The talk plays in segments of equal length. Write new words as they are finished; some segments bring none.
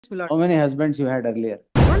my lord. How many husbands you had earlier?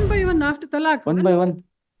 One by one after talaq. One by one?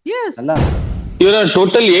 Yes. Allah. Your Honor,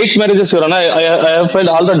 total 8 marriages, Your Honor. I have filed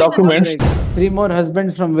all the documents. Right. 3 more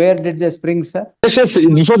husbands from where did they spring, sir? Yes,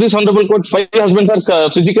 before this honorable court, 5 husbands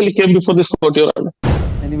are physically came before this court, Your Honor.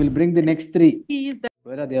 And you will bring the next 3. He is the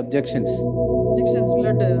Where are the objections? objections,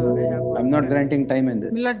 my lord. I have. I'm not granting time in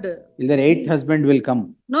this. My lord. Either 8th husband will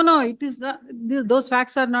come. No, it is not. Those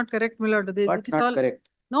facts are not correct, my lord. But It is not all correct.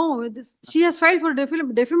 No, she has filed for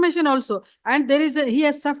defamation also, and he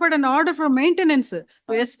has suffered an order for maintenance.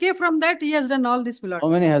 To escape from that, he has done all this, my lord. How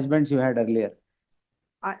many husbands you had earlier?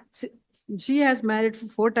 She has married for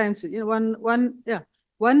 4 times.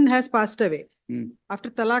 One has passed away. After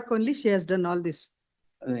talaq only, she has done all this.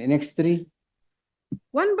 Next 3?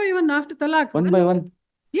 One by one after talaq. One by one?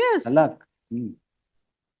 Yes. Talaq.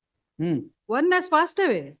 One has passed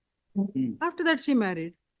away. After that, she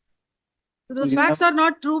married. So those facts are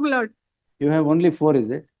not true, my lord. You have only 4, is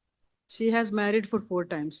it? She has married for 4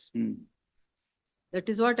 times. That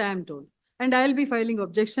is what I am told. And I will be filing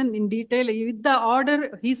objection in detail with the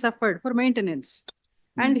order he suffered for maintenance.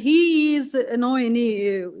 And he is no he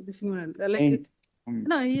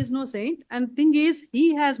is no saint. And thing is,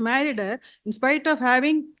 he has married her in spite of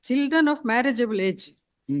having children of marriageable age.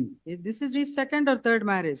 This is his 2nd or 3rd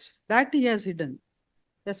marriage. That he has hidden.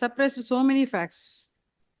 He has suppressed so many facts.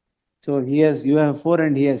 So you have 4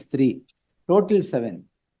 and he has 3. Total 7.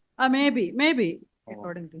 Maybe.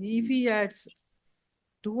 According to if he adds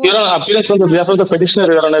 2. Your Honor, appearance on the behalf of the petitioner,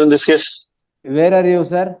 Your Honor, in this case. Where are you,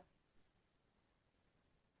 sir?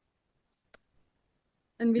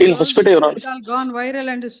 And In hospital, Your Honor. It all gone viral,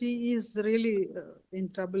 and she is really in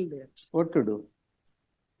trouble there. What to do?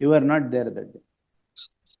 You were not there that day.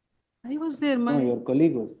 I was there. No, your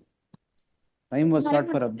colleague was. Time was not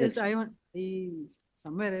for objection. Yes,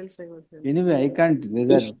 somewhere else I was there. Anyway, I can't.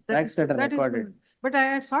 These are facts that are recorded. But I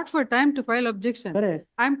had sought for time to file objection. Correct.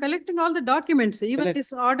 I am collecting all the documents, even Correct.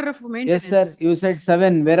 this order of maintenance. Yes, sir. You said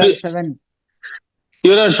 7. Where are 7?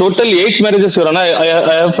 Your Honor, total 8 marriages, Your Honor.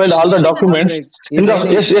 I have filed all the documents.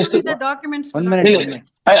 Yes. The documents. 1 minute.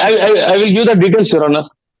 I will give the details, Your Honor.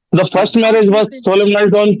 The first marriage was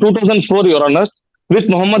solemnized on 2004, Your Honor, with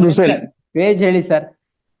Muhammad Hussain. Page heli, sir.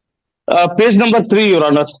 Page number 3, Your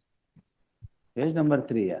Honor. Page number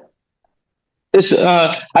 3, yeah. Yes,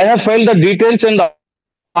 I have filed the details and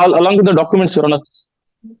along with the documents, Your Honor.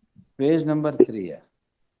 Page number 3, yeah.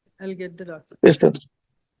 I'll get the document. Yes, sir.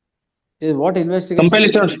 What investigation?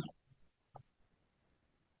 Compilation.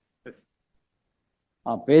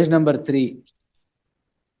 Page number 3.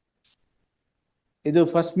 This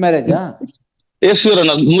is first marriage, huh? Yes, Your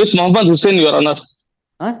Honor, with Muhammad Hussain, Your Honor.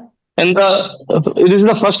 Huh? And it is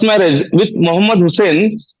the first marriage with Muhammad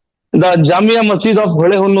Hussain. The Jamia Masjid of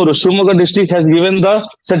Hon'ble, Shumoga district has given the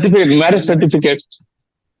certificate, marriage certificate.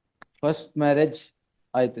 First marriage,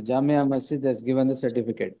 Jamia Masjid has given the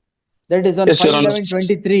certificate. That is on Yes, Your Honor.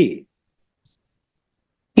 5/11/23.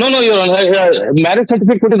 No, Your Honor. Marriage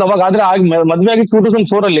certificate ಕೊಟ್ಟಿದ್ದು ಅವಾಗ ಆದ್ರೆ ಮದುವೆ ಆಗಿ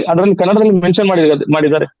 2004 ಅಲ್ಲಿ ಅದರಲ್ಲಿ ಕನ್ನಡದಲ್ಲಿ mention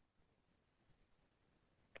ಮಾಡಿದ್ದಾರೆ.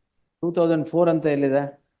 2004 ಅಂತ ಎಲ್ಲಿದೆ?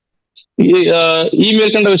 ಈ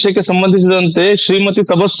ಮೇಲ್ಕಂಡ ವಿಷಯಕ್ಕೆ ಸಂಬಂಧಿಸಿದಂತೆ ಶ್ರೀಮತಿ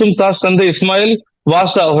ತಬಸ್ಸುಮ್ ತಾಸ್ ತಂದೆ ಇಸ್ಮಾಯಿಲ್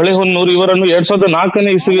ವಾಸ ಹೊಳೆಹೊನ್ನೂರು ಇವರನ್ನು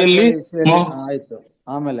 2004ನೇ ಇಸವಿಯಲ್ಲಿ ಆಯ್ತು.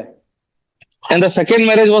 ಆಮೇಲೆ and the second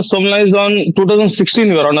marriage was solemnized on 2016,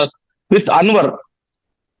 Your Honor, with Anwar.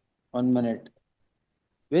 1 minute.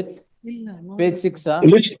 With page 6,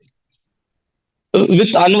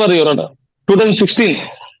 with Anwar, Your Honor, 2016.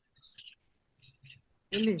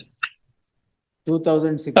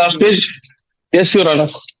 2016. Yes, Your Honor.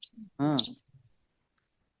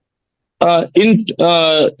 In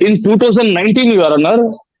 2019, Your Honor,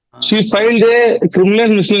 she filed a criminal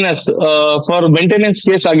miscellaneous for maintenance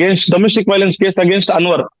case against domestic violence case against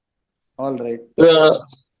Anwar. All right.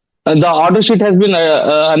 The order sheet has been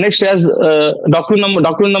annexed as document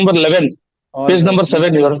number 11, page number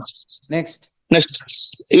 7, Your Honor. Next,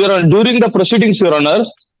 Your Honor, during the proceedings, Your Honor,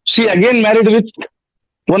 she again married with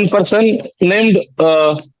one person named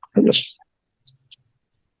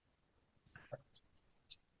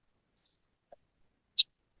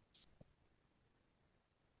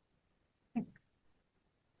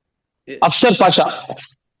Afsar Pasha.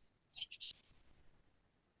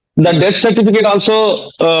 The death certificate also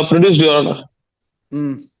produced, Your Honor.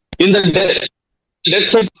 In the death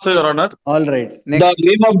certificate, Your Honor. All right. Next. The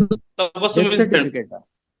name of the person Death is certificate.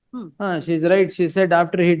 She's right. She said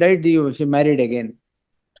after he died, she married again.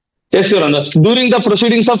 Yes, Your Honor. During the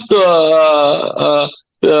proceedings of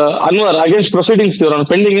Anwar against proceedings, Your Honor,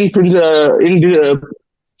 pending in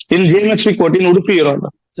JMFC court in Udupi, Your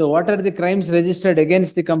Honor. So what are the crimes registered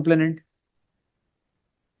against the complainant?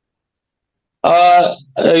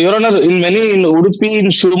 Your Honor, in Udupi, in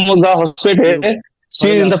Shivamogga, Hospete,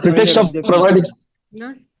 she in the pretext of providing.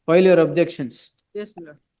 Milord? File your objections. Yes,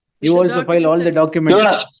 Milord. You should also file all the document Your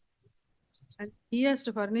documents. Honor, And he has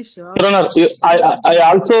to furnish. Your Honor,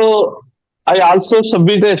 I also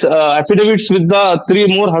submitted affidavits with the three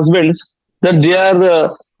more husbands that they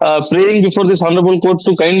are praying before this honorable court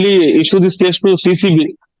to kindly issue this case to CCB.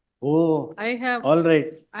 Oh, I have, all right.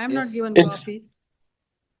 I am not Yes. given Yes. copy.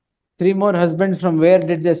 3 more husbands, from where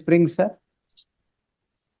did they spring, sir?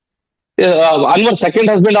 Anwar, second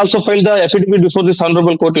husband, also filed the affidavit before this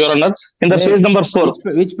honorable court, Your Honor, in the Where? phase number 4.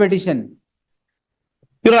 Which petition?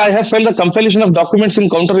 Your Honor, I have filed the compilation of documents in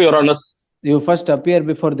counter, Your Honor. You first appear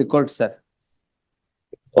before the court, sir.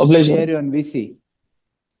 Obliged. Here you on VC.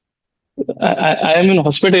 I am in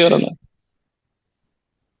hospital, Your Honor.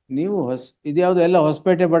 ನೀವು ಇದ್ಯಾವುದು ಎಲ್ಲ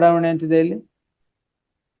ಹೊಸಪೇಟೆ ಬಡಾವಣೆ ಅಂತಿದೆ ಇಲ್ಲಿ?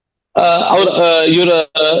 Your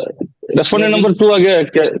respondent number 2 again.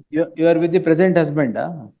 You are with the present husband, ah?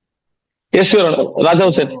 Yes, Your Honor. Raja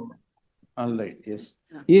Hussain. All right, yes.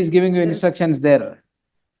 He is giving you instructions there.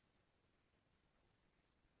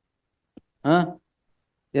 Huh?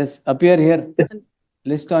 Yes, appear here.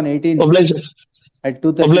 List on 18 Obliged. at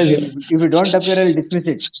 2:30 Obliged. PM. If you don't appear, I will dismiss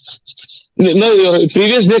it. No, your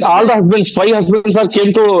previous date, all the husbands, 5 husbands are came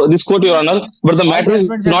to this court, Your Honor, but the All matter the is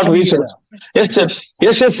husbands have not come reached. here. Yes, sir.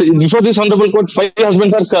 Yes. Before this honorable court, 5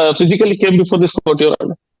 husbands are physically came before this court, Your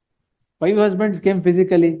Honor. 5 husbands came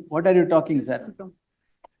physically. What are you talking, sir?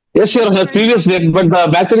 Yes, Your Honor. Previous date, but the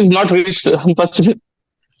matter is not reached.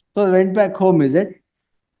 So they went back home, is it?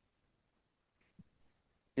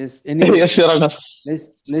 Yes. Anyway, Yes, Your Honor.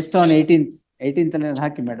 list on 18th ಅಲ್ಲಿ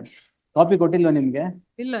ಹಾಕಿ madam. Copy ಕೊಟ್ಟಿಲ್ವಾ ನಿಮ್ಗೆ?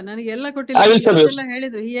 ಇಲ್ಲ, ನನಗೆ ಎಲ್ಲ I will serve you. ಕೊಟ್ಟಿಲ್ಲ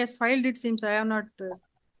ಹೇಳಿದ್ರು. He has filed it seems. I have not.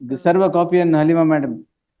 Serve a copy on Halima madam.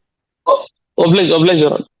 Obliged,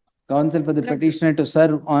 Your Honor. Counsel for the petitioner to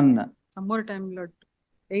serve on. Some more time, Lord.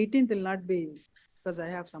 18th will not be because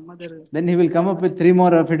I have some other. Then he will come up with 3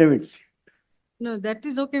 more affidavits. No, that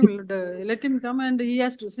is okay, Milord. Let him come and he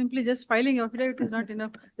has to simply just filing affidavit is not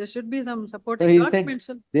enough. There should be some supporting So he said documents.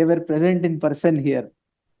 they were present in person here.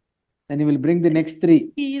 Then he will bring the next 3.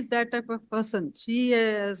 He is that type of person. She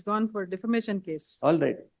has gone for defamation case. All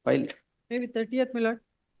right, file. Maybe 30th, Milord.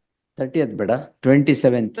 30th, beda.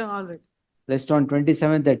 27th. All right. List on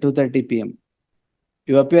 27th at 2:30 PM.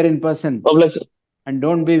 You appear in person Obliged. and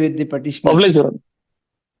don't be with the petitioner. Obliged, Your Honor.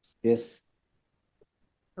 Yes.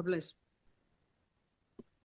 Obliged.